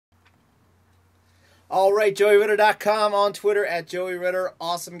All right, JoeyRitter.com, on Twitter at Joey Ritter.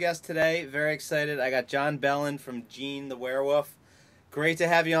 Awesome guest today. Very excited. I got Jon Belan from Jon the Werewolf. Great to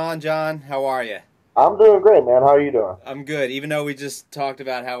have you on, Jon. How are you? I'm doing great, man. How are you doing? I'm good. Even though we just talked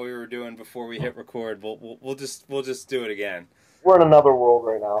about how we were doing before we hit record, we'll just do it again. We're in another world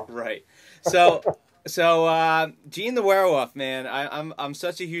right now. Right. So Jon the Werewolf, man. I'm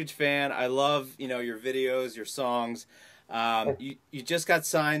such a huge fan. I love your videos, your songs. You just got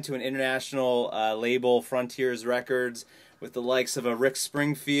signed to an international label, Frontiers Records, with the likes of a Rick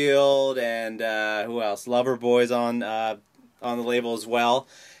Springfield and who else? Loverboy's on the label as well.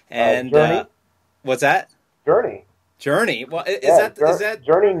 And Journey. What's that? Journey. Journey. Well, is that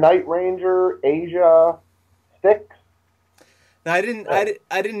Journey? Night Ranger, Asia, Styx. Now, I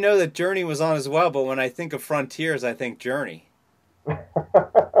didn't know that Journey was on as well. But when I think of Frontiers, I think Journey. Yeah,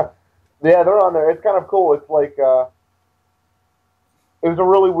 they're on there. It's kind of cool. It's like. It was a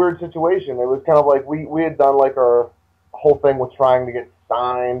really weird situation. It was kind of like we had done like our whole thing with trying to get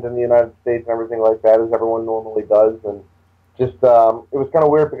signed in the United States and everything like that, as everyone normally does, and just it was kind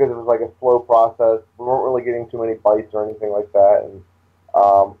of weird because it was like a slow process. We weren't really getting too many bites or anything like that, and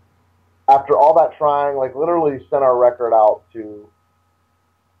after all that trying, like literally sent our record out to,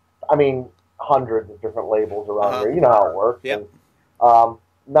 I mean, hundreds of different labels around here. You know how it works. Yep. And,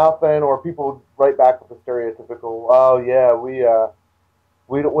 nothing, or people write back with the stereotypical, oh yeah,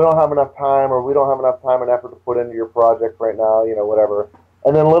 we don't have enough time, or we don't have enough time and effort to put into your project right now, whatever.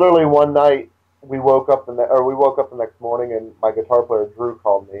 And then literally one night we woke up the next morning, and my guitar player Drew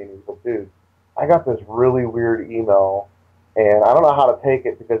called me and he was like, "Dude, I got this really weird email, and I don't know how to take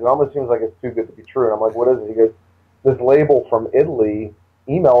it because it almost seems like it's too good to be true." And I'm like, "What is it?" He goes, "This label from Italy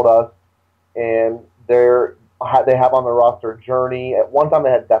emailed us, and they have on their roster Journey. At one time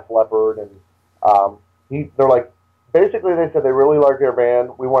they had Def Leppard, and they're like." Basically, they said they really like your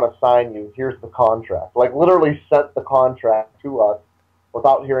band. We want to sign you. Here's the contract. Like, literally sent the contract to us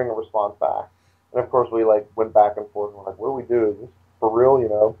without hearing a response back. And, of course, we, went back and forth. And we're like, what do we do? Is this for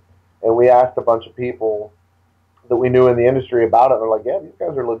real, And we asked a bunch of people that we knew in the industry about it. And they're like, yeah, these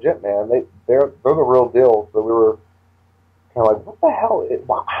guys are legit, man. They're the real deal. So we were kind of like, what the hell?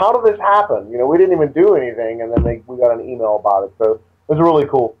 How did this happen? We didn't even do anything. And then we got an email about it. So it was really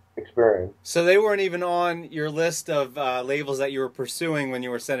cool experience. So they weren't even on your list of labels that you were pursuing when you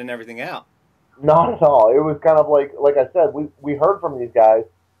were sending everything out? Not at all. It was kind of like I said, we heard from these guys.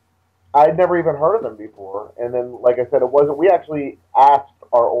 I'd never even heard of them before. And then, like I said, we actually asked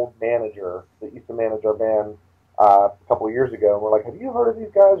our old manager that used to manage our band a couple of years ago, and we're like, have you heard of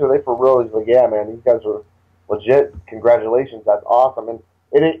these guys? Are they for real? He's like, yeah, man, these guys are legit. Congratulations. That's awesome. And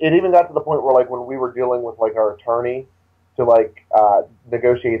it even got to the point where, when we were dealing with, our attorney to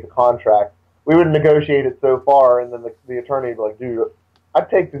negotiate the contract, we would negotiate it so far, and then the attorney would be like, dude, I'd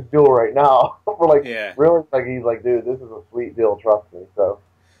take this deal right now. We're like, yeah. Really? He's like, dude, this is a sweet deal, trust me. So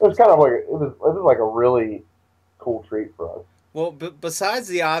it was kind of like, it was like a really cool treat for us. Well, besides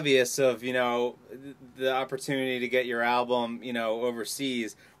the obvious of, the opportunity to get your album,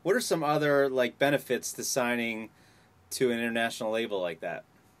 overseas, what are some other, benefits to signing to an international label like that?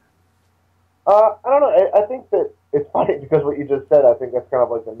 I don't know. I think that it's funny because what you just said, I think that's kind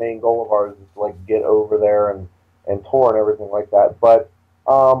of the main goal of ours is to get over there and tour and everything like that. But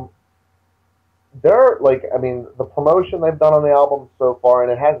they're the promotion they've done on the album so far,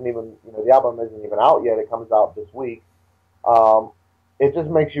 and it hasn't even, the album isn't even out yet. It comes out this week. It just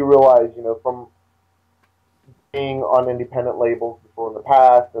makes you realize, from being on independent labels before in the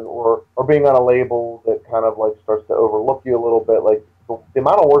past, or being on a label that kind of starts to overlook you a little bit, the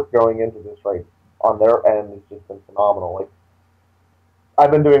amount of work going into this right on their end has just been phenomenal. I've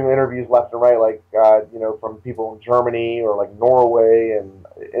been doing interviews left and right, from people in Germany or Norway, and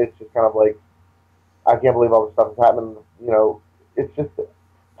it's just kind of I can't believe all this stuff is happening. It's just,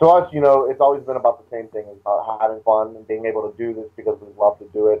 to us, it's always been about the same thing, about having fun and being able to do this because we love to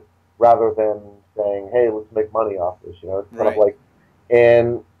do it, rather than saying, hey, let's make money off this. It's kind of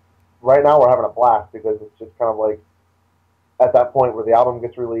and right now we're having a blast because it's just kind of at that point where the album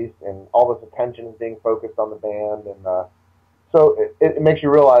gets released and all this attention is being focused on the band, and so it makes you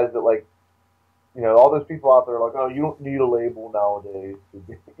realize that all those people out there are like, oh, you don't need a label nowadays.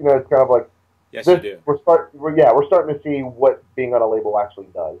 It's kind of yes, you do. We're starting to see what being on a label actually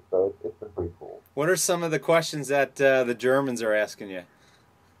does. So it's been pretty cool. What are some of the questions that the Germans are asking you?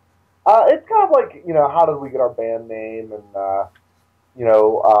 It's kind of how did we get our band name, and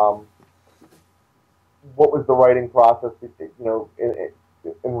what was the writing process,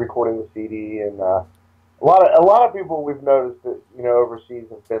 in recording the CD, and a lot of people we've noticed that overseas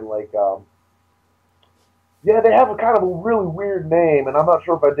have been yeah, they have a kind of a really weird name, and I'm not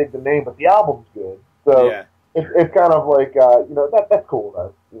sure if I dig the name, but the album's good. So Yeah. it's kind of like that's cool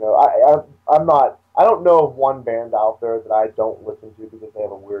though. I'm not. I don't know of one band out there that I don't listen to because they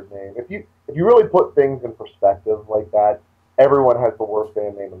have a weird name. If you really put things in perspective like that, everyone has the worst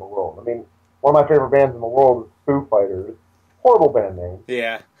band name in the world. I mean, one of my favorite bands in the world is Foo Fighters. Horrible band name.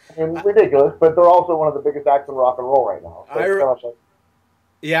 Yeah. I mean, ridiculous, but they're also one of the biggest acts in rock and roll right now. So it's kind of like,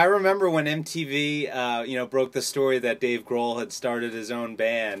 Yeah, I remember when MTV, broke the story that Dave Grohl had started his own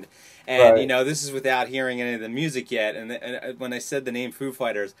band, and right. this is without hearing any of the music yet. And when I said the name Foo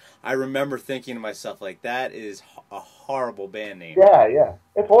Fighters, I remember thinking to myself, like, that is a horrible band name. Yeah, yeah,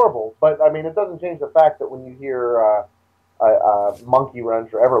 it's horrible, but I mean, it doesn't change the fact that when you hear Monkey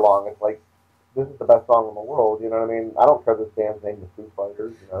Wrench or Everlong, it's like this is the best song in the world. You know what I mean? I don't care this band's name is Foo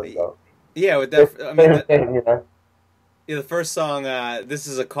Fighters. So Yeah, with it's that, I the mean, same thing. yeah, the first song, "This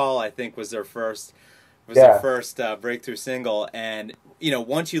Is a Call," I think was their first Yeah, breakthrough single, and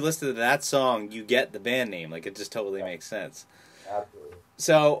once you listen to that song, you get the band name. Like, it just totally makes sense. absolutely.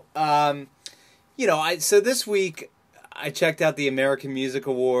 So, so this week I checked out the American Music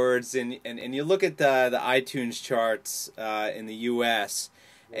Awards, and you look at the iTunes charts in the U.S.,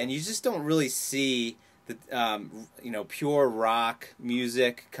 and you just don't really see the pure rock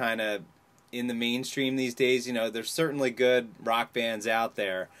music kind of in the mainstream these days. There's certainly good rock bands out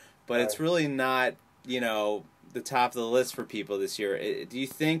there, but Right. it's really not the top of the list for people this year. Do you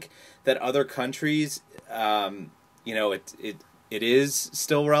think that other countries, it is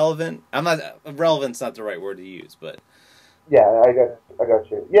still relevant? I'm not relevant's not the right word to use, but Yeah, I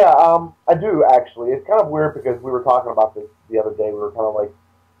got you. Yeah, I do actually. It's kind of weird because we were talking about this the other day. We were kind of like,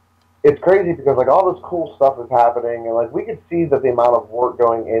 it's crazy because like all this cool stuff is happening, and like we could see that the amount of work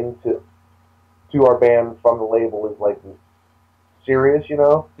going into our band from the label is like serious,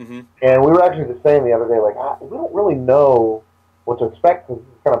 mm-hmm. And we were actually just saying the other day, like we don't really know what to expect because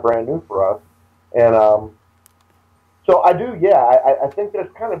this is kind of brand new for us, and so I do. Yeah, I think that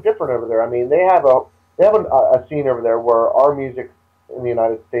it's kind of different over there. I mean, they have a scene over there where our music in the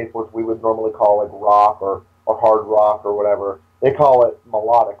United States, which we would normally call like rock or hard rock or whatever, they call it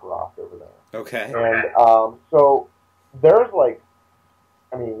melodic rock over there. Okay. And so there's like,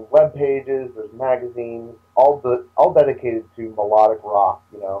 I mean, web pages, there's magazines, all dedicated to melodic rock,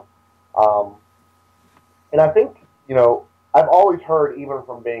 and I think I've always heard, even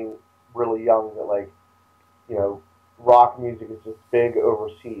from being really young, that like rock music is just big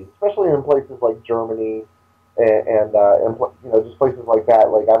overseas, especially in places like Germany and just places like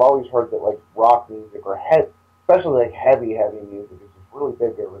that. Like I've always heard that like rock music or especially like heavy music is just really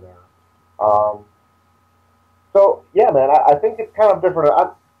big over there. So yeah, man, I think it's kind of different.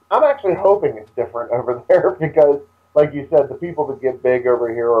 I'm actually hoping it's different over there because, like you said, the people that get big over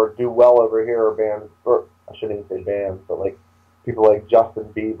here or do well over here are bands, or I shouldn't even say bands, but like people like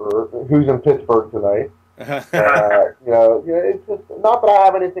Justin Bieber, who's in Pittsburgh tonight. It's just not that I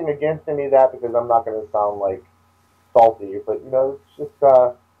have anything against any of that because I'm not going to sound like salty, but it's just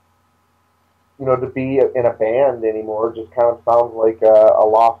to be in a band anymore just kind of sounds like a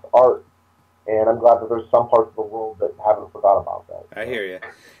lost art, and I'm glad that there's some parts of the world that haven't forgot about that. I hear you.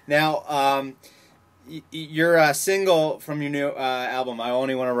 Now, your single from your new album, "I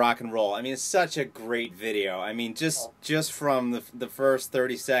Only Want to Rock and Roll." I mean, it's such a great video. I mean, just from the first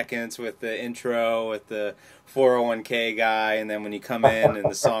 30 seconds with the intro with the 401k guy, and then when you come in and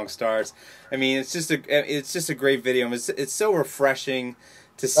the song starts. I mean, it's just a great video. It's so refreshing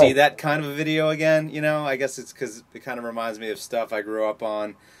to see that kind of a video again. I guess it's because it kind of reminds me of stuff I grew up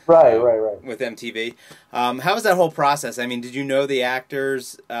on. Right. With MTV. How was that whole process? I mean, did you know the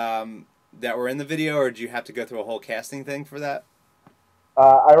actors that were in the video, or did you have to go through a whole casting thing for that?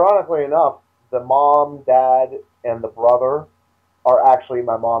 Ironically enough, the mom, dad, and the brother are actually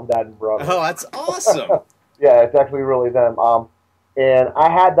my mom, dad, and brother. Oh, that's awesome. Yeah, it's actually really them. And I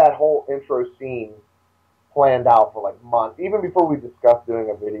had that whole intro scene planned out for like months. Even before we discussed doing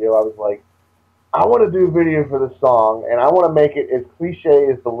a video, I was like, I want to do a video for this song, and I want to make it as cliche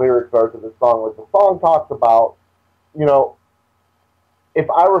as the lyrics are to the song. Like the song talks about, if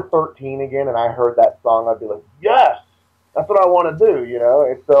I were 13 again and I heard that song, I'd be like, yes, that's what I want to do,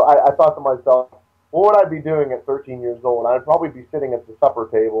 And so I thought to myself, what would I be doing at 13 years old? And I'd probably be sitting at the supper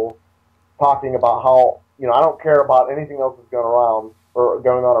table talking about how, I don't care about anything else that's going on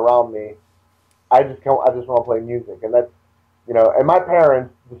around me. I just want to play music. And that's, and my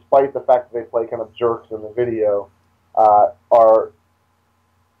parents, despite the fact that they play kind of jerks in the video,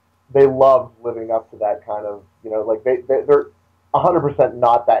 they love living up to that kind of, like they're 100%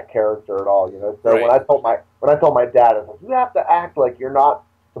 not that character at all, So right. when I told my dad, I was like, you have to act like you're not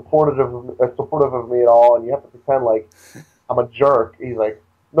supportive of me at all, and you have to pretend like I'm a jerk. He's like,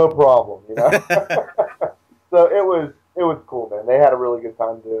 no problem, you know. So it was cool, man. They had a really good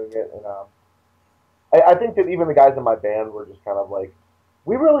time doing it, and I think that even the guys in my band were just kind of like,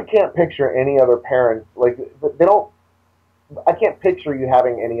 we really can't picture any other parents. Like they don't. I can't picture you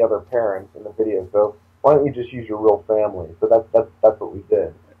having any other parents in the video. So why don't you just use your real family? So that's what we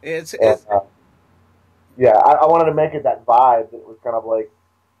did. It's Yeah, I wanted to make it that vibe. That it was kind of like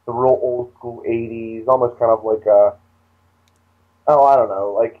the real old school '80s, almost kind of like a, oh, I don't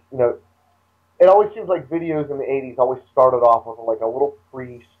know, like, you know, it always seems like videos in the '80s always started off with like a little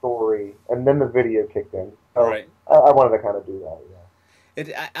pre-story, and then the video kicked in. So right. I wanted to kind of do that.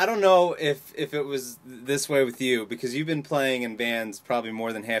 Yeah. I don't know if it was this way with you, because you've been playing in bands probably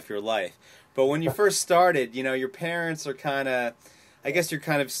more than half your life. But when you first started, you know, your parents are kind of, I guess you're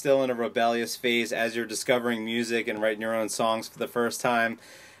kind of still in a rebellious phase as you're discovering music and writing your own songs for the first time.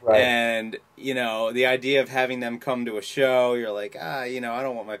 Right. And, you know, the idea of having them come to a show, you're like, you know, I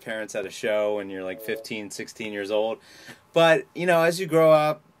don't want my parents at a show when you're like 15, 16 years old. But, you know, as you grow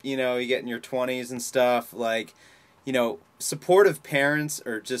up, you know, you get in your 20s and stuff, like, you know, supportive parents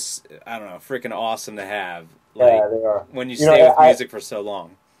are just, I don't know, freaking awesome to have. Like, Yeah, they are. when you stay with music for so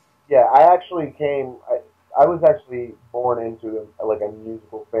long. Yeah, I actually came. I was actually born into like a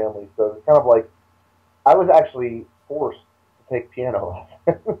musical family, so it's kind of like I was actually forced to take piano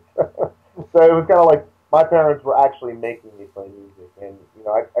lessons. So it was kind of like my parents were actually making me play music, and you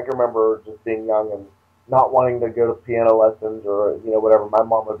know, I can remember just being young and not wanting to go to piano lessons or you know whatever. My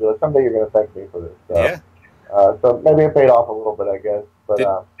mom would be like, "Someday you're going to thank me for this." So, Yeah. so maybe it paid off a little bit, I guess.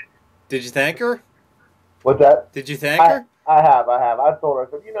 But Did you thank her? what's that? Did you thank her? I have. I told her.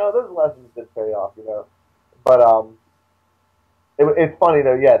 I said, you know, those lessons did pay off. You know, but it's funny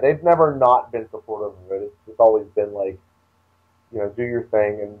though. Yeah, they've never not been supportive of it. It's always been like, you know, do your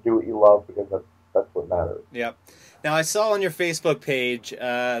thing and do what you love because that's what matters. Yep. Now I saw on your Facebook page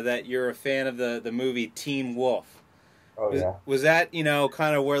that you're a fan of the movie Teen Wolf. Oh yeah. Was that, you know,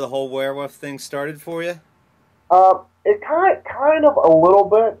 kind of where the whole werewolf thing started for you? It kind of a little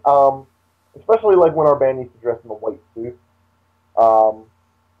bit. Especially like when our band used to dress in the white suits.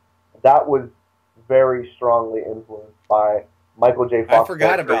 That was very strongly influenced by Michael J. Fox. I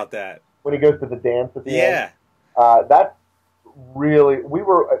forgot about that. When he goes to the dance at the end. Yeah. That's really,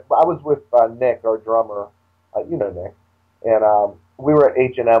 I was with Nick, our drummer, you know Nick, and we were at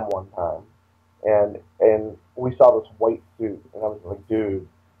H&M one time, and we saw this white suit, and I was like, dude,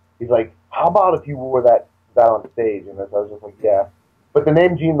 he's like, how about if you wore that on stage? And I was just like, yeah. But the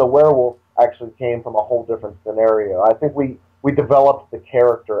name Gene the Werewolf actually came from a whole different scenario. I think we developed the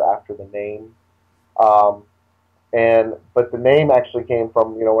character after the name, but the name actually came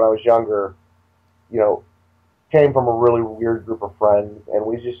from, you know, when I was younger, you know, came from a really weird group of friends, and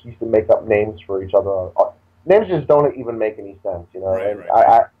we just used to make up names for each other. Names just don't even make any sense, you know. Right, and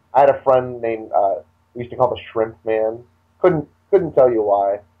right. I had a friend named we used to call the Shrimp Man. Couldn't tell you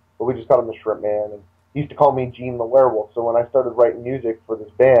why, but we just called him the Shrimp Man, and he used to call me Gene the Werewolf. So when I started writing music for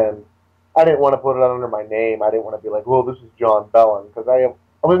this band, I didn't want to put it under my name. I didn't want to be like, well, this is Jon Belan, because I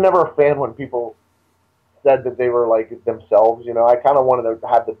was never a fan when people said that they were like themselves. You know, I kind of wanted to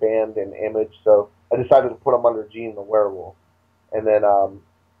have the band and image, so I decided to put them under Gene the Werewolf. And then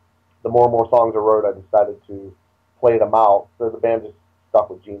the more and more songs I wrote, I decided to play them out. So the band just stuck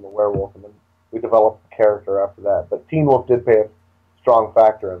with Gene the Werewolf, and then we developed the character after that. But Teen Wolf did play a strong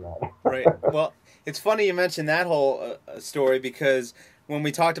factor in that. Right. Well, it's funny you mentioned that whole story, because when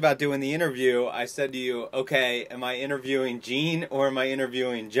we talked about doing the interview, I said to you, okay, am I interviewing Gene or am I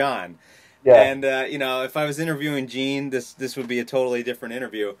interviewing Jon? Yeah. And, you know, if I was interviewing Gene, this would be a totally different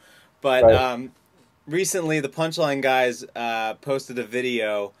interview. But Right. Recently, the Punchline guys posted a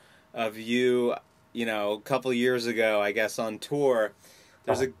video of you, you know, a couple years ago, I guess, on tour.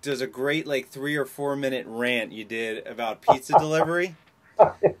 There's a great, like, 3 or 4 minute rant you did about pizza delivery.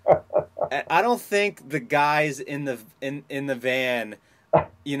 I don't think the guys in the van,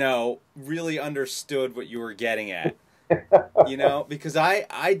 you know, really understood what you were getting at. You know, because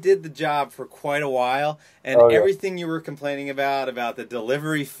I did the job for quite a while, and everything you were complaining about the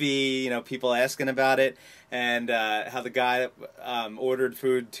delivery fee, you know, people asking about it, and how the guy ordered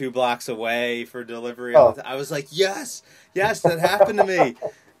food 2 blocks away for delivery. I was like, yes, that happened to me.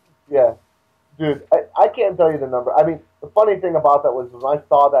 Yeah. Dude, I can't tell you the number. I mean, the funny thing about that was when I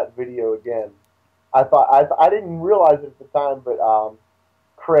saw that video again, I thought, I didn't realize it at the time, but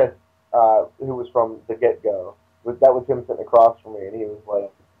Chris, who was from the get-go, that was him sitting across from me, and he was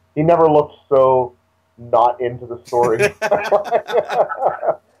like, he never looked so not into the story.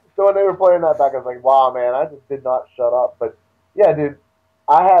 So when they were playing that back, I was like, wow, man, I just did not shut up. But yeah, dude,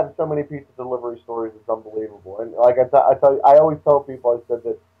 I have so many pizza delivery stories. It's unbelievable. And like I tell you, I always tell people, I said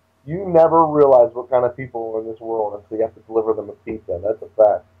that you never realize what kind of people are in this world until you have to deliver them a pizza. That's a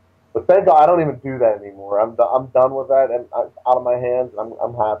fact. But thank God I don't even do that anymore. I'm done with that, and it's out of my hands. And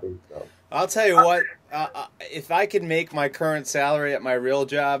I'm happy. So. I'll tell you what, if I could make my current salary at my real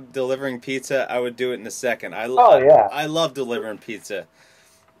job delivering pizza, I would do it in a second. Oh yeah, I love delivering pizza.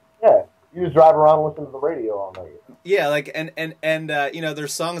 yeah. You just drive around and listen to the radio all night. Yeah, like and you know,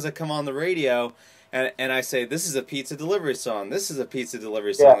 there's songs that come on the radio, and I say this is a pizza delivery song. This is a pizza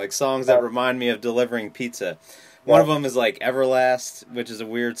delivery song. Yeah. Like songs that remind me of delivering pizza. One of them is like Everlast, which is a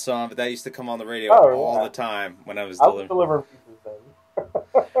weird song, but that used to come on the radio all the time when I was delivering pizzas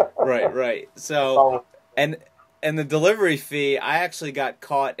then. Right. So, and the delivery fee, I actually got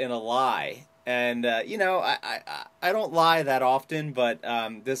caught in a lie. And, you know, I don't lie that often, but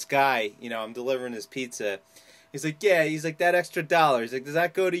this guy, you know, I'm delivering his pizza. He's like, yeah, he's like, that extra $1. He's like, does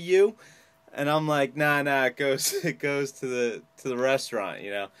that go to you? And I'm like, nah, it goes to the restaurant,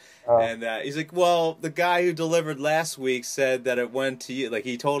 you know. And he's like, well, the guy who delivered last week said that it went to you. Like,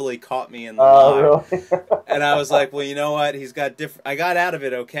 he totally caught me in the lie. Really? And I was like, well, you know what? He's got different. I got out of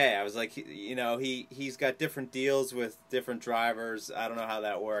it okay. I was like, you know, he's got different deals with different drivers. I don't know how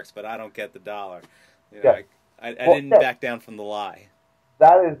that works, but I don't get the $1. You know, I didn't back down from the lie.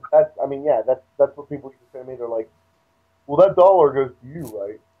 That's I mean, yeah, that's what people used to say to me. They're like, well, that $1 goes to you,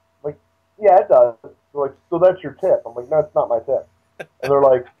 right? I'm like, yeah, it does. They're like, so that's your tip. I'm like, no, it's not my tip. And they're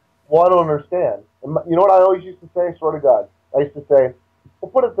like, well, I don't understand. And you know what I always used to say? Swear to God. I used to say,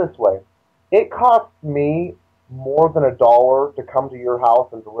 well, put it this way. It costs me more than $1 to come to your house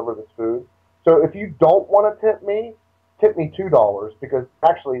and deliver this food. So if you don't want to tip me $2 because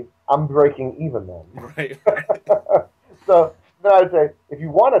actually I'm breaking even then. Right. So then I'd say, if you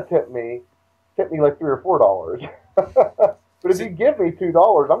want to tip me like $3 or $4. But if you give me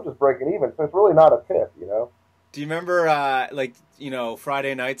 $2, I'm just breaking even. So it's really not a tip, you know. Do you remember, like, you know,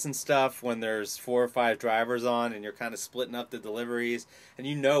 Friday nights and stuff when there's 4 or 5 drivers on and you're kind of splitting up the deliveries and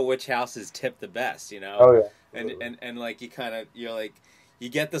you know which houses tip the best, you know? Oh, yeah. And like, you're like, you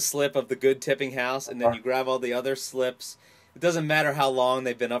get the slip of the good tipping house and then you grab all the other slips. It doesn't matter how long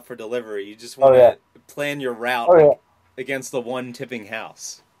they've been up for delivery. You just want to plan your route against the one tipping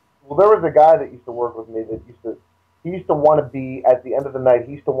house. Well, there was a guy that used to work with me that he used to want to be, at the end of the night,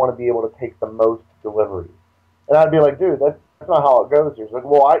 he used to want to be able to take the most deliveries. And I'd be like, dude, that's not how it goes here. He's like,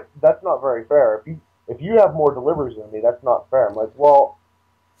 well, that's not very fair. If you have more deliveries than me, that's not fair. I'm like, well,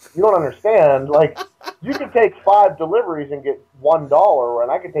 you don't understand. Like, you can take 5 deliveries and get $1,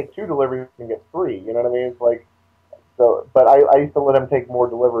 and I can take 2 deliveries and get 3. You know what I mean? It's like, so. But I used to let him take more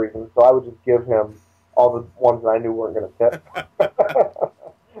deliveries, and so I would just give him all the ones that I knew weren't going to tip.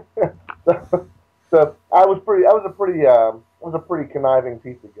 So I was a pretty conniving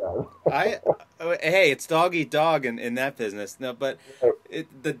piece of guy. Hey, it's dog eat dog in that business. No, but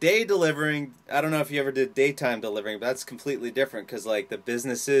the day delivering, I don't know if you ever did daytime delivering, but that's completely different because like the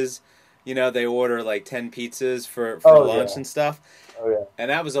businesses, you know, they order like 10 pizzas for lunch and stuff. Oh yeah.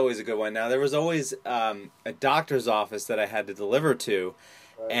 And that was always a good one. Now there was always a doctor's office that I had to deliver to,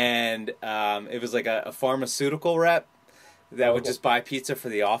 and it was like a pharmaceutical rep that would just buy pizza for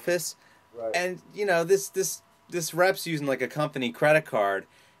the office. Right. And you know this rep's using like a company credit card,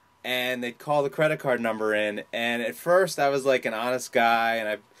 and they'd call the credit card number in. And at first I was like an honest guy,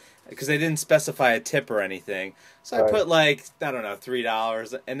 and because they didn't specify a tip or anything, so I put like I don't know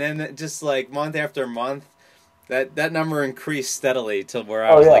 $3, and then just like month after month, that number increased steadily till where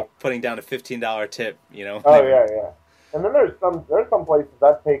I was like putting down a $15 tip. You know. Oh yeah. And then there's some places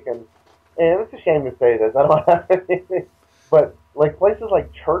I've taken, and it's a shame to say this. I don't have anything, but like places like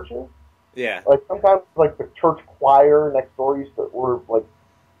churches. Yeah. Like sometimes, like the church choir next door used to order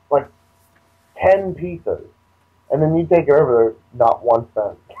like 10 pizzas, and then you take it over there, not 1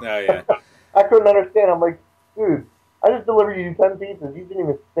 cent. Oh yeah. I couldn't understand. I'm like, dude, I just delivered you 10 pizzas. You didn't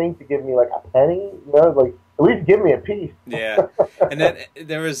even think to give me like a penny. You know, like at least give me a piece. Yeah. And then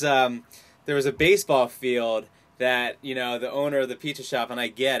there was a baseball field that, you know, the owner of the pizza shop, and I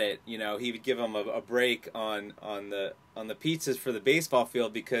get it, you know, he would give them a break on the pizzas for the baseball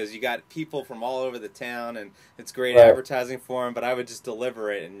field because you got people from all over the town and it's great advertising for them, but I would just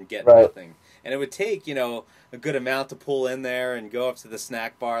deliver it and get nothing. And it would take, you know, a good amount to pull in there and go up to the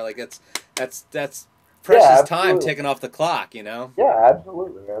snack bar. Like that's precious time taken off the clock, you know? Yeah,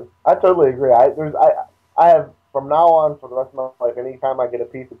 absolutely, man. I totally agree. I have, from now on, for the rest of my life, anytime I get a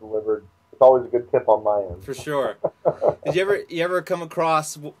pizza delivered, it's always a good tip on my end. For sure. Did you ever come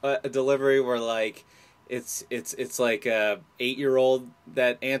across a delivery where like it's like a 8-year-old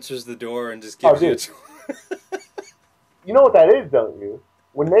that answers the door and just gives you? You know what that is, don't you?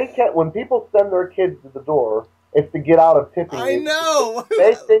 when people send their kids to the door, it's to get out of tipping I you. know.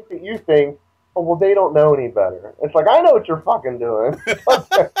 They think that you think, oh, well, they don't know any better. It's like, I know what you're fucking doing.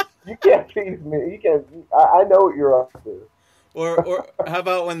 You can't tease me. You can't. I know what you're up to. Or how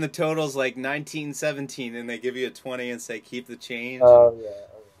about when the total's like 1917 and they give you a 20 and say keep the change? Oh yeah.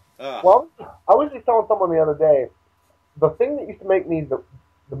 Ugh. Well, I was just telling someone the other day, the thing that used to make me the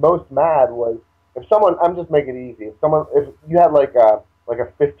most mad was if someone. I'm just making it easy. If you had like a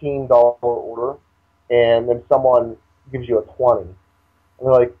 $15 order, and then someone gives you a 20, and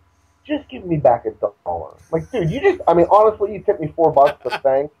they're like, just give me back a dollar. Like, dude, you just. I mean, honestly, you tipped me $4 for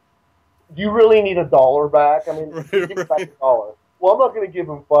thanks. Do you really need a dollar back? I mean, give me back a dollar. Well, I'm not going to give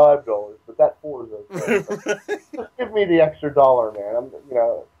him $5, but that $4 is okay. Like, just give me the extra dollar, man. And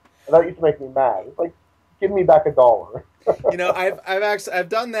that used to make me mad. It's like, give me back a dollar. I've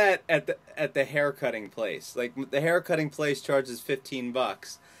done that at the haircutting place. Like the haircutting place charges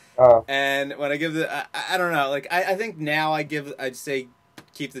 $15, and when I give I don't know. Like I think now I'd say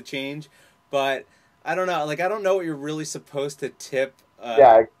keep the change, but I don't know. Like I don't know what you're really supposed to tip.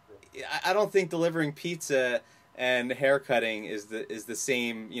 Yeah. I don't think delivering pizza and haircutting is the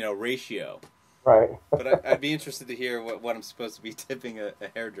same ratio. Right. But I'd be interested to hear what I'm supposed to be tipping a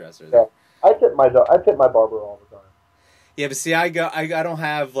hairdresser. Yeah. I tip my barber all the time. Yeah, but see, I don't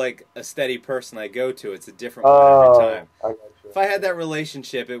have like a steady person I go to. It's a different one every time. I got you. If I had that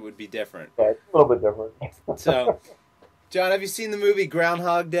relationship, it would be different. Yeah, it's a little bit different. So, John, have you seen the movie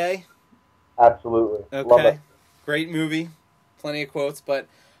Groundhog Day? Absolutely. Okay. Love it. Great movie. Plenty of quotes, but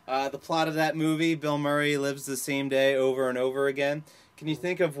the plot of that movie, Bill Murray lives the same day over and over again. Can you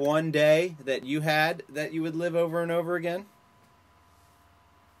think of one day that you had that you would live over and over again?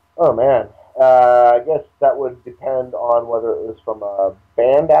 Oh, man. I guess that would depend on whether it was from a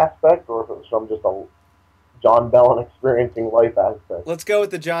band aspect or if it was from just a Jon Belan experiencing life aspect. Let's go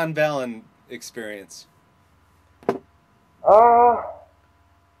with the Jon Belan experience. I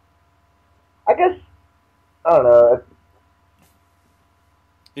guess, I don't know.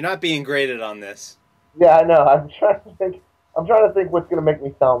 You're not being graded on this. Yeah, I know. I'm trying to think what's going to make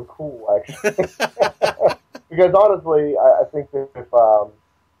me sound cool, actually. Because honestly, I think that if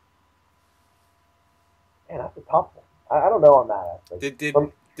man, that's a tough one. I don't know on that aspect.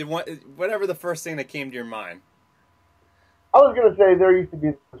 Whatever the first thing that came to your mind? I was going to say there used to be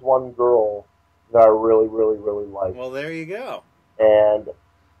this one girl that I really, really, really liked. Well, there you go. And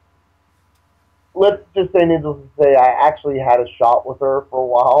let's just say, needless to say, I actually had a shot with her for a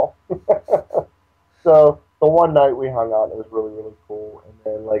while. So the one night we hung out, and it was really, really cool. And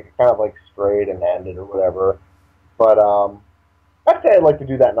then like kind of like strayed and ended or whatever. But I'd say I'd like to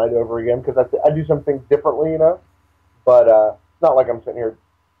do that night over again because I do some things differently, But it's not like I'm sitting here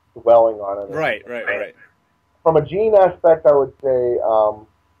dwelling on it. Right. From a Gene aspect, I would say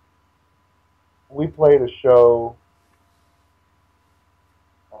we played a show.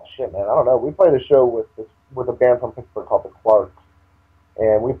 Oh shit, man! I don't know. We played a show with a band from Pittsburgh called the Clarks,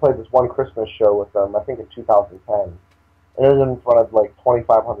 and we played this one Christmas show with them. I think in 2010, and it was in front of like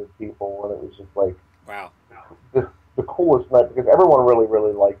 2,500 people, and it was just like wow, the coolest night because everyone really,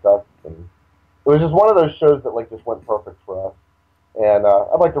 really liked us, and it was just one of those shows that like just went perfect for us. And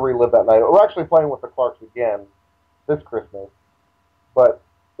I'd like to relive that night. We're actually playing with the Clarks again this Christmas, but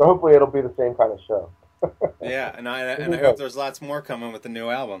so hopefully it'll be the same kind of show. Yeah, and I hope there's lots more coming with the new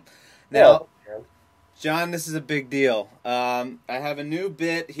album. Now, yeah. John, this is a big deal. I have a new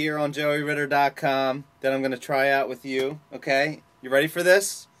bit here on JoeyRitter.com that I'm going to try out with you. Okay, you ready for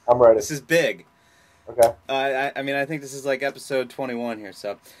this? I'm ready. This is big. Okay. I mean, I think this is like episode 21 here.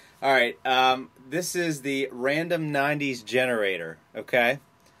 So, all right. This is the Random 90s Generator. Okay.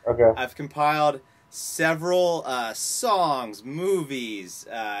 Okay. I've compiled several songs, movies,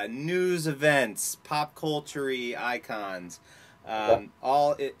 news events, pop culture icons,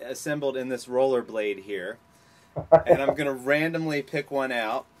 all assembled in this rollerblade here. And I'm going to randomly pick one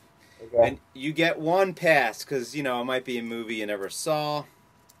out. Okay. And you get one pass because, it might be a movie you never saw.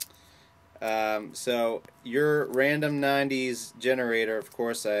 So your Random 90s Generator, of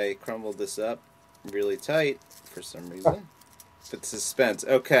course, I crumbled this up really tight for some reason. But suspense.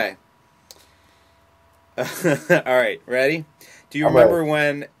 Okay. All right, ready? Do you remember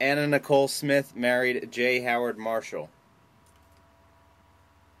when Anna Nicole Smith married J. Howard Marshall?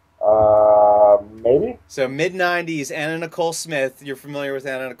 Maybe. So mid-90s, Anna Nicole Smith. You're familiar with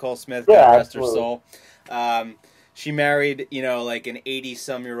Anna Nicole Smith? Yeah, God rest her absolutely. soul. She married, like an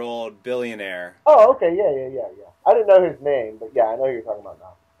 80-some-year-old billionaire. Oh, okay, yeah. I didn't know his name, but yeah, I know who you're talking about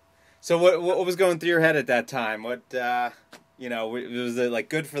now. So what was going through your head at that time? What was it like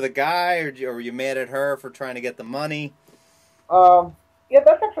good for the guy, or were you mad at her for trying to get the money? It Yeah,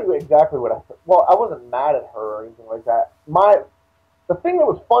 that's actually exactly what I said. Well, I wasn't mad at her or anything like that. The thing that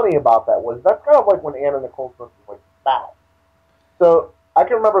was funny about that was that's kind of like when Anna Nicole Smith was like fat. So I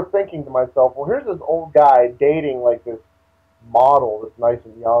can remember thinking to myself, well, here's this old guy dating like this model that's nice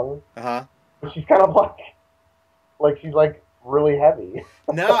and young, Uh-huh. but she's kind of like she's like really heavy.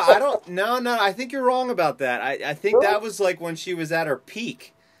 No, I don't. No, no. I think you're wrong about that. I think Really? that was like when she was at her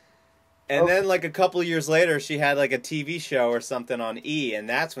peak, and Okay. then like a couple of years later, she had like a TV show or something on E, and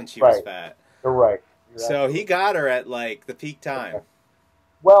that's when she was Right. fat. You're right. You're So he absolutely got her at like the peak time.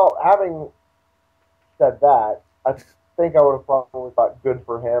 right. Having said that, I think I would have probably thought good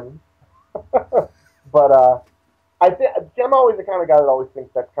for him. But I think I'm always the kind of guy that always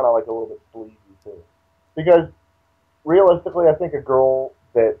thinks that's kind of like a little bit sleazy too, because realistically, I think a girl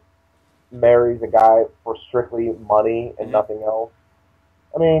that marries a guy for strictly money and Hmm. nothing else.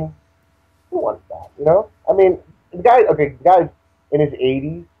 I mean, who wants that? You know? I mean, the guy's in his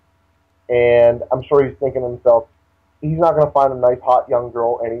 80s, and I'm sure he's thinking to himself, he's not going to find a nice, hot young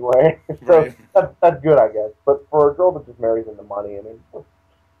girl anyway. So Right. that's good, I guess. But for a girl that just marries into money, I mean,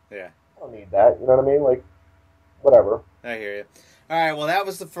 Yeah, I don't need that. You know what I mean? Like, whatever. I hear you. All right. Well, that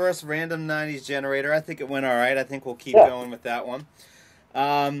was the first random '90s generator. I think it went all right. I think we'll keep Yeah. going with that one.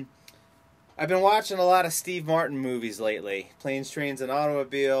 Um, I've been watching a lot of Steve Martin movies lately. Planes, Trains, and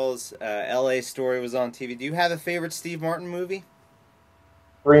Automobiles. L.A. Story was on TV. Do you have a favorite Steve Martin movie?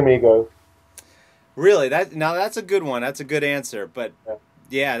 Three Amigos. Really? That's a good one. That's a good answer. But Yeah.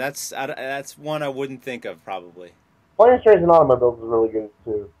 yeah, that's one I wouldn't think of probably. Planes, Trains, and Automobiles is really good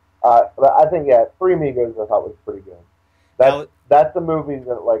too. But I think Three Amigos I thought was pretty good. Now, That's the movie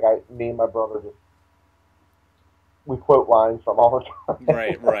that like me and my brother just we quote lines from all the time.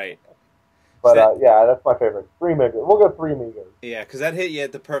 right, right. But So yeah, that's my favorite. Three Amigos. We'll go Three Amigos. yeah, because that hit you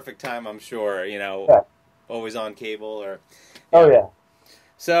at the perfect time, I'm sure. Yeah. Always on cable or. Oh yeah.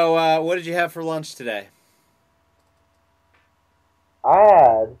 So, what did you have for lunch today? I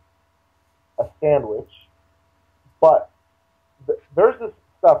had a sandwich, but there's this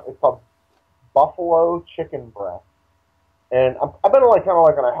stuff. It's called buffalo chicken breast, and I've been like kind of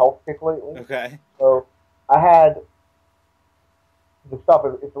like on a health kick lately. Okay. So I had the stuff.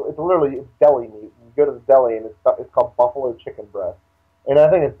 It's literally it's deli meat. You go to the deli and it's called buffalo chicken breast, and I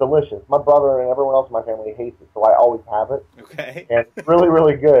think it's delicious. My brother and everyone else in my family hates it, so I always have it, Okay. and it's really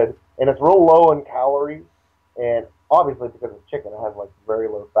really good. And it's real low in calories, and obviously because it's chicken, it has like very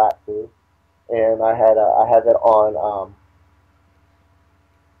low fat too. And I had that on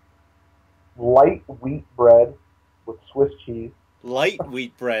light wheat bread with Swiss cheese. Light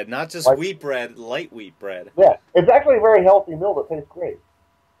wheat bread, not just Light- wheat bread, light wheat bread. Yeah, it's actually a very healthy meal that tastes great.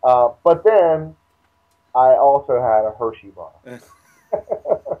 But then I also had a Hershey bar.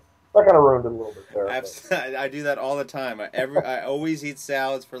 That kind of ruined it a little bit there. I do that all the time. I always eat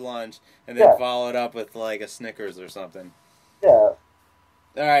salads for lunch and then Yeah. follow it up with like a Snickers or something. Yeah, All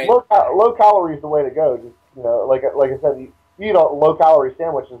right. low calorie is the way to go. Just like I said, you eat a low calorie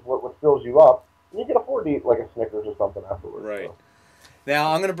sandwich is what fills you up, and you can afford to eat like a Snickers or something afterwards. Right. So.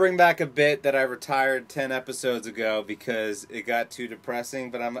 Now, I'm going to bring back a bit that I retired 10 episodes ago because it got too depressing,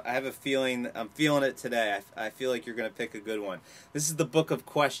 but I have a feeling, I'm feeling it today. I feel like you're going to pick a good one. This is the Book of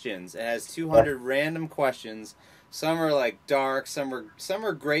Questions. It has 200 random questions. Some are like dark, some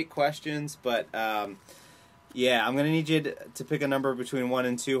are great questions, but yeah, I'm going to need you to pick a number between 1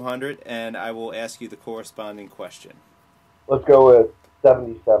 and 200, and I will ask you the corresponding question. Let's go with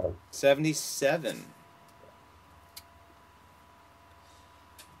 77. 77.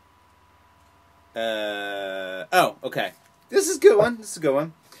 Oh, okay. This is a good one. This is a good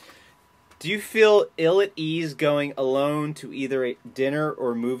one. Do you feel ill at ease going alone to either a dinner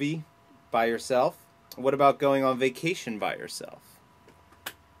or movie by yourself? What about going on vacation by yourself?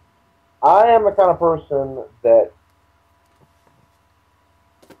 I am the kind of person that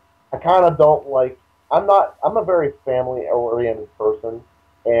I kind of don't like. I'm a very family oriented person,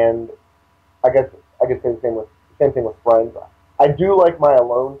 and I guess I could say the same thing with friends. I do like my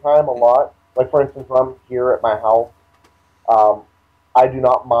alone time a lot. Like for instance, when I'm here at my house, I do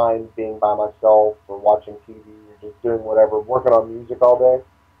not mind being by myself or watching TV or just doing whatever, working on music all day.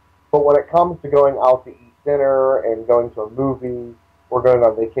 But when it comes to going out to eat dinner and going to a movie or going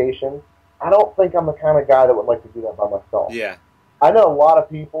on vacation, I don't think I'm the kind of guy that would like to do that by myself. Yeah. I know a lot of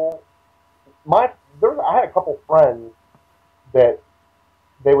people. I had a couple friends that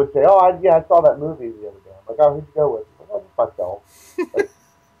they would say, "Oh, I saw that movie the other day." I'm like, "Oh, who'd you go with?" I'm like, "Oh, just myself." Like,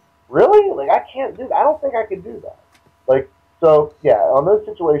 really? Like, I can't do that. I don't think I could do that. Like, so yeah, on those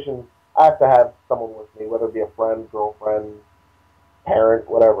situations, I have to have someone with me, whether it be a friend, girlfriend, parent,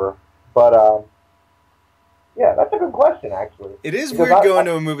 whatever. But Yeah, that's a good question, actually. It is Because weird going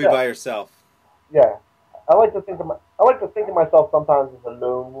to a movie yeah, by yourself. yeah. I like to think of myself sometimes as a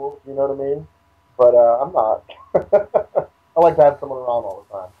lone wolf. You know what I mean? But I'm not. I like to have someone around all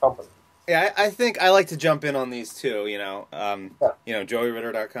the time, company. Yeah, I think I like to jump in on these too. Yeah.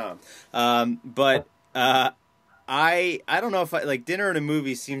 JoeyRitter.com. But I don't know if I like dinner and a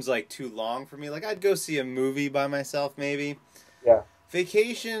movie seems like too long for me. Like I'd go see a movie by myself maybe. Yeah.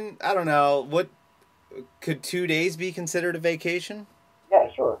 Vacation, I don't know. What could 2 days be considered a vacation?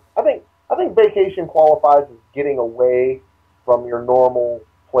 Yeah. Sure. I think vacation qualifies as getting away from your normal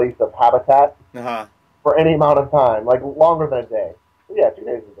place of habitat Uh huh. for any amount of time, like longer than a day. So yeah, 2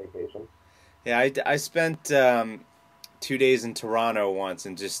 days is vacation. Yeah, I spent 2 days in Toronto once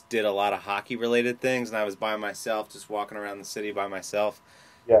and just did a lot of hockey related things, and I was by myself, just walking around the city by myself.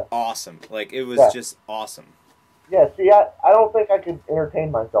 Yeah. Awesome. Like it was Yeah. just awesome. Yeah. See, I don't think I could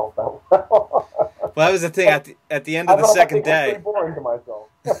entertain myself that well. Well, that was the thing at the end I of the don't know. I second think I'm pretty day. boring to myself.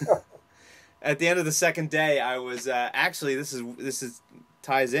 At the end of the second day, I was actually this is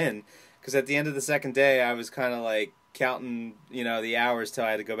ties in because at the end of the second day, I was kind of like counting the hours till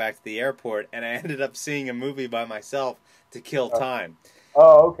I had to go back to the airport, and I ended up seeing a movie by myself to kill time.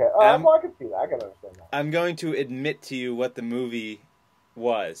 Oh, okay. And Well, I can see that. I can understand that. I'm going to admit to you what the movie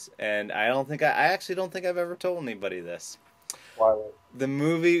was, and I actually don't think I've ever told anybody this. Twilight. The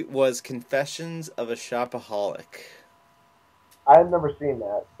movie was Confessions of a Shopaholic. I have never seen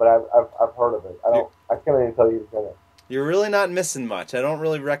that, but I've heard of it. I can't even tell you who's in it. You're really not missing much. I don't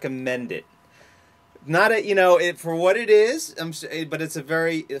really recommend it. Not it for what it is. But it's a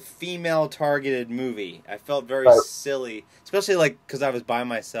very female targeted movie. I felt very Right. silly, especially like because I was by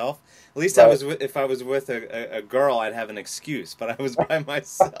myself. At least Right. if I was with a girl, I'd have an excuse. But I was by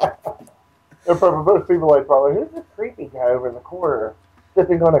myself. And for most people, like probably who's this creepy guy over in the corner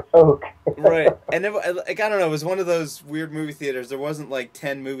sipping on a Coke? Right, and like I don't know, it was one of those weird movie theaters. There wasn't like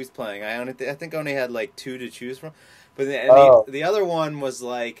 10 movies playing. I think I only had like two to choose from. But the other one was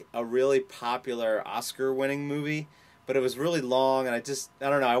like a really popular Oscar-winning movie, but it was really long, and I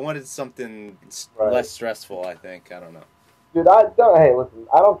don't know. I wanted something Right. less stressful. I think I don't know. Dude, hey, listen,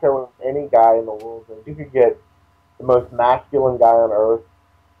 I don't care what any guy in the world does. You could get the most masculine guy on earth.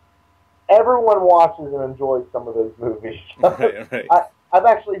 Everyone watches and enjoys some of those movies. Right, right. I've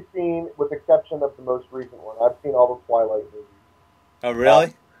actually seen, with the exception of the most recent one, I've seen all the Twilight movies. Oh,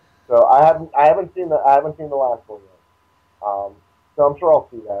 really? So I haven't seen the last one yet. So I'm sure I'll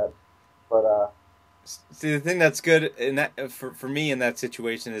see that. But See, the thing that's good in that for me in that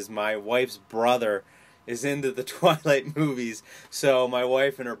situation is my wife's brother is into the Twilight movies. So my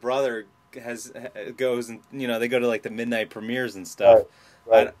wife and her brother goes and they go to like the midnight premieres and stuff.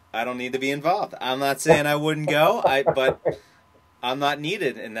 right. I don't need to be involved. I'm not saying I wouldn't go. But I'm not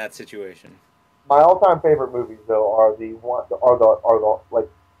needed in that situation. My all-time favorite movies though are the like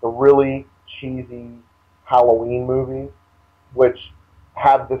the really cheesy Halloween movies, which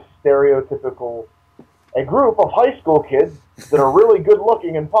have the stereotypical a group of high school kids that are really good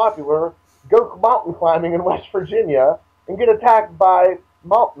looking and popular go mountain climbing in West Virginia and get attacked by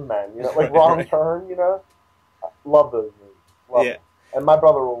mountain men, like Wrong Right. Turn, Love those movies. Love Yeah. them. And my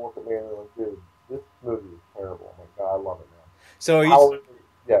brother will look at me and be like, dude, this movie is terrible. I'm like, God, I love it, man. So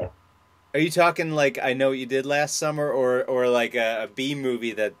Yeah. are you talking like I Know What You Did Last Summer, or like a B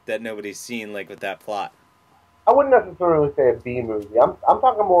movie that nobody's seen, like with that plot? I wouldn't necessarily say a B movie. I'm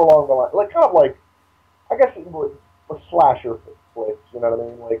talking more along the line, like kind of like, I guess it would a slasher flicks. You know what I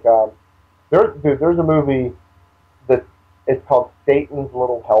mean? Like, there's a movie that it's called Satan's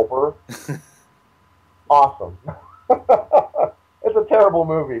Little Helper. Awesome. It's a terrible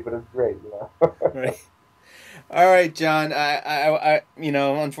movie, but it's great. Right. All right, John. I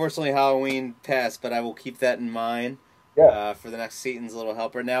unfortunately Halloween passed, but I will keep that in mind. Yeah. For the next Satan's Little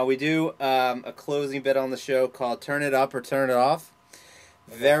Helper. Now we do a closing bit on the show called "Turn It Up or Turn It Off."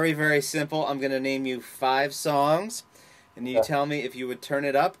 Very, very simple. I'm going to name you 5 songs, and you tell me if you would turn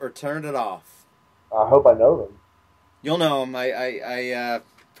it up or turn it off. I hope I know them. You'll know them. I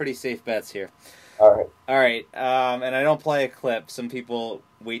pretty safe bets here. All right. All right. And I don't play a clip. Some people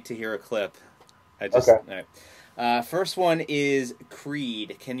wait to hear a clip. Okay. All right. First one is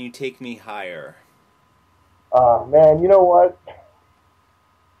Creed. Can You Take Me Higher? Man, you know what?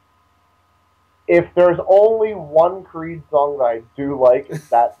 If there's only one Creed song that I do like, it's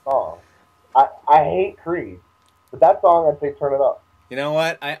that song. I hate Creed, but that song I'd say turn it up. You know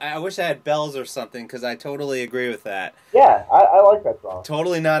what? I wish I had bells or something because I totally agree with that. Yeah, I like that song.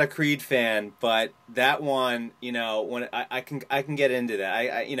 Totally not a Creed fan, but that one, when I can get into that.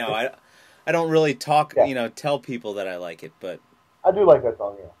 I don't really talk, tell people that I like it, but I do like that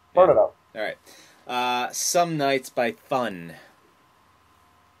song. Yeah, turn it up. All right. Some Nights by Fun.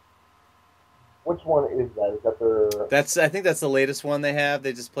 Which one is that? Is that their... I think that's the latest one they have.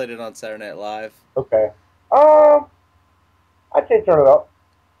 They just played it on Saturday Night Live. Okay. I'd say Turn It Up.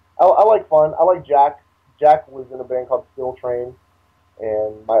 I like Fun. I like Jack. Jack was in a band called Still Train,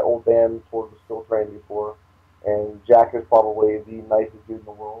 and my old band toured with Still Train before. And Jack is probably the nicest dude in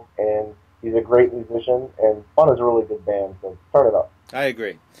the world, and he's a great musician, and Fun is a really good band, so Turn It Up. I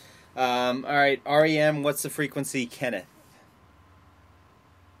agree. All right, REM, What's the Frequency, Kenneth?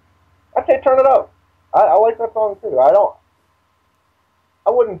 I'd say Turn It Up. I like that song too. I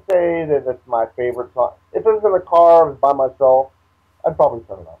wouldn't say that it's my favorite song. If it was in the car, I was by myself, I'd probably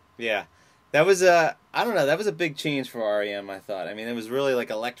Turn It Up. Yeah. That was I don't know, that was a big change for REM, I thought. I mean, it was really like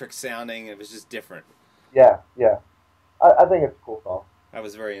electric sounding. It was just different. Yeah. I think it's a cool song. I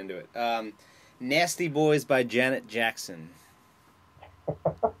was very into it. Nasty Boys by Janet Jackson.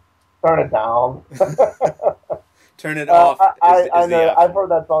 Turn it down. Turn it off. I know. I've heard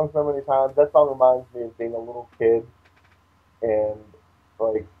that song so many times. That song reminds me of being a little kid and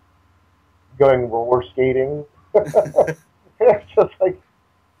like going roller skating. It's just like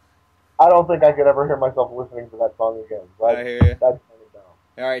I don't think I could ever hear myself listening to that song again. I hear you. I'd turn it down.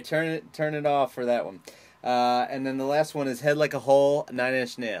 All right, turn it off for that one. And then the last one is Head Like a Hole, 9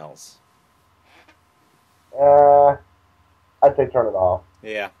 Inch Nails. I'd say Turn It Off.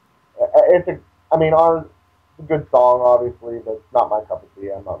 Yeah. It's a good song, obviously, but it's not my cup of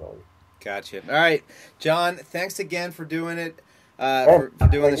tea. I'm not really. Gotcha. All right, John, thanks again for doing it, Hey, for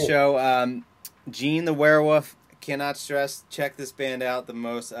doing the thank you. show. Gene the Werewolf, cannot stress, check this band out the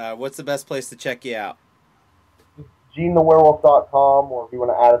most. What's the best place to check you out? GeneTheWerewolf.com, or if you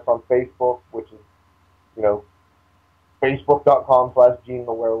want to add us on Facebook, which is,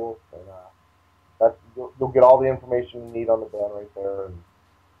 Facebook.com/GeneTheWerewolf, and you'll get all the information you need on the band right there, and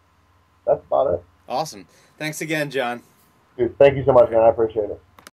that's about it. Awesome. Thanks again, John. Dude, thank you so much, man. I appreciate it.